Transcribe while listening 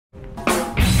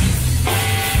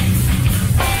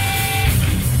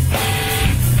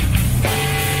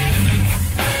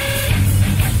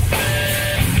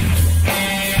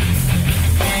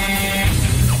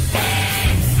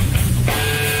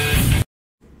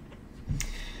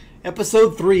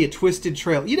Episode 3, A Twisted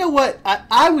Trail. You know what?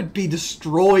 I would be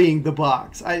destroying the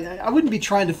box. I wouldn't be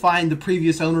trying to find the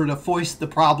previous owner to foist the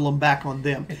problem back on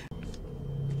them.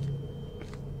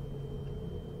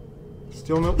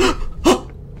 Still no... Oh,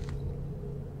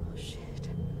 shit.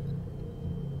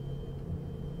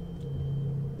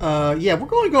 Yeah, we're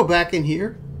going to go back in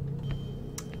here.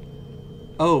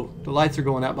 Oh, the lights are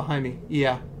going out behind me.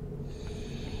 Yeah.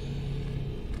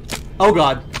 Oh,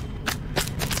 God.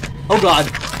 Oh, God.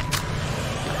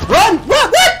 Run!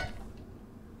 What?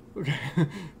 Okay.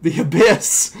 The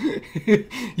abyss.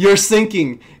 You're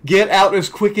sinking. Get out as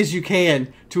quick as you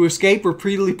can. To escape,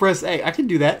 repeatedly press A. I can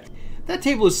do that. That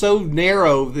table is so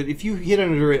narrow that if you hit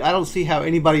under it, I don't see how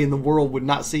anybody in the world would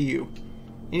not see you.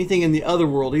 Anything in the other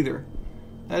world either.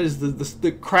 That is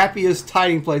the crappiest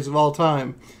hiding place of all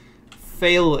time.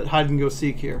 Fail at hide and go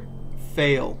seek here.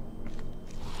 Fail.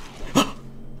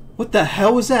 What the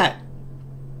hell was that?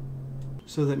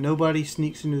 So that nobody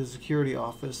sneaks into the security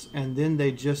office, and then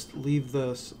they just leave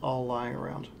this all lying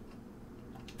around.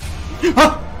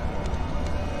 Ah!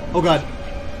 Oh, God.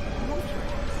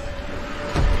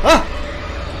 Ah!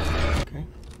 Okay.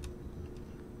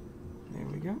 There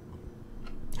we go.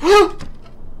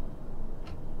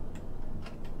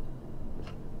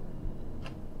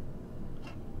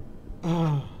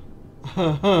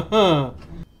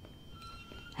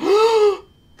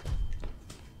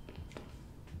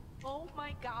 Oh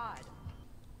my God.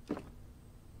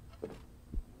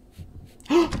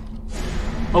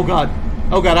 Oh, God.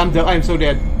 Oh, God, I'm so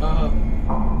dead.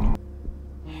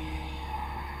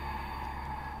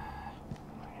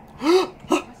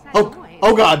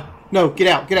 Oh, God. No, get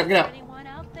out, get out, get out. Anyone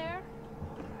out there?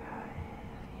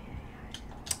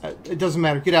 It doesn't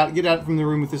matter. Get out from the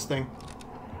room with this thing.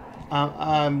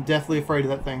 I'm deathly afraid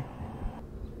of that thing.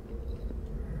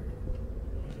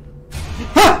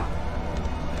 Ha!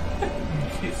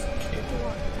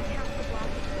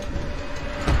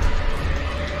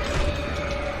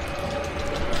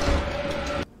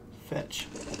 Fetch.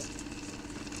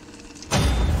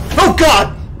 Oh,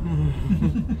 God!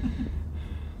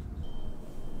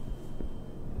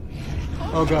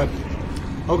 Oh, God.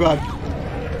 Oh, God.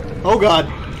 Oh, God.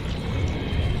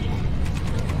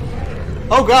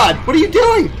 Oh, God. What are you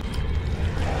doing?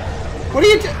 What are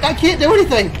you doing? I can't do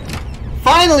anything.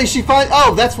 Finally,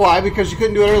 oh, that's why, because you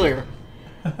couldn't do it earlier.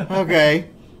 Okay.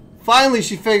 Finally,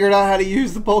 she figured out how to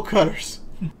use the bolt cutters.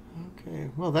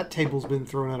 Okay. Well, that table's been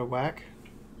thrown out of whack.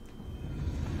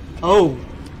 Oh.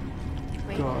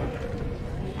 Wait. God.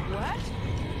 What?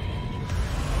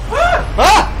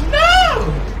 Ah!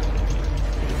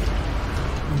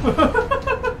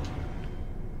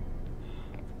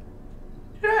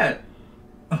 Shit.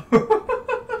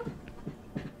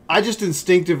 I just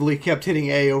instinctively kept hitting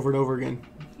A over and over again.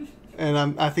 And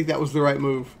I think that was the right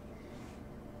move.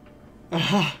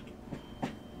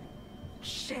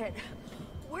 Shit.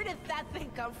 Where did that thing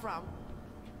come from?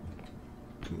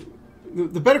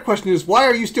 The better question is, why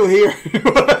are you still here?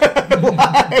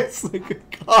 Why? It's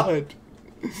like, God.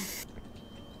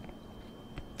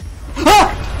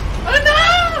 Ah! Oh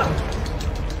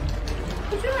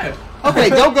no! Shit. Okay,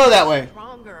 don't go that way.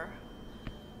 Stronger.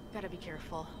 Gotta be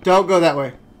careful. Don't go that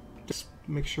way. Just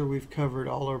make sure we've covered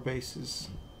all our bases.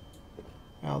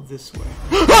 Out this way.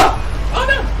 Oh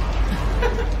no!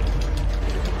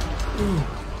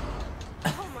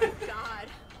 Oh my God.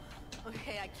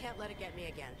 Okay, I can't let it get me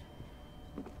again.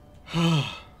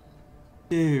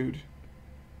 Dude.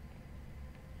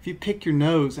 If you pick your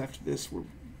nose after this,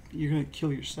 you're gonna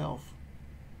kill yourself.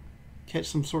 Catch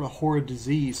some sort of horrid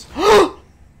disease.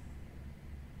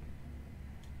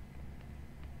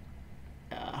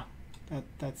 Yeah.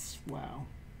 That's wow.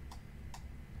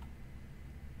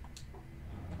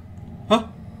 Huh?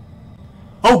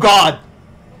 Oh, God!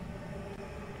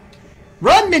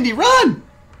 Run, Mindy, run!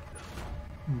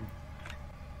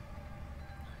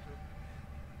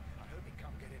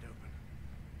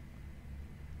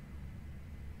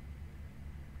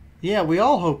 Yeah, we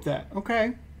all hope that.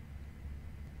 Okay.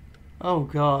 Oh,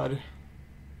 God.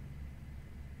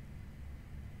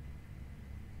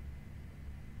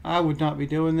 I would not be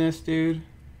doing this, dude.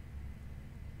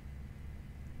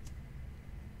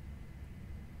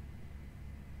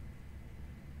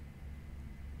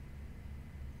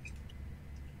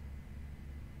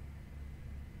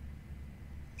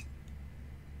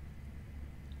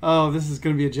 Oh, this is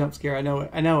going to be a jump scare. I know it.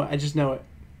 I know it. I just know it.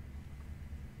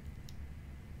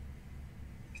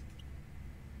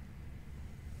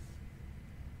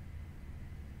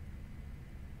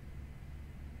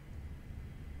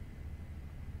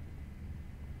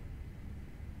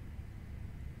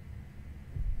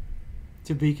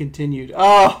 To be continued.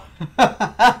 Oh!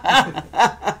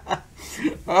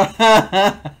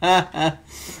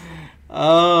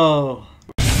 Oh.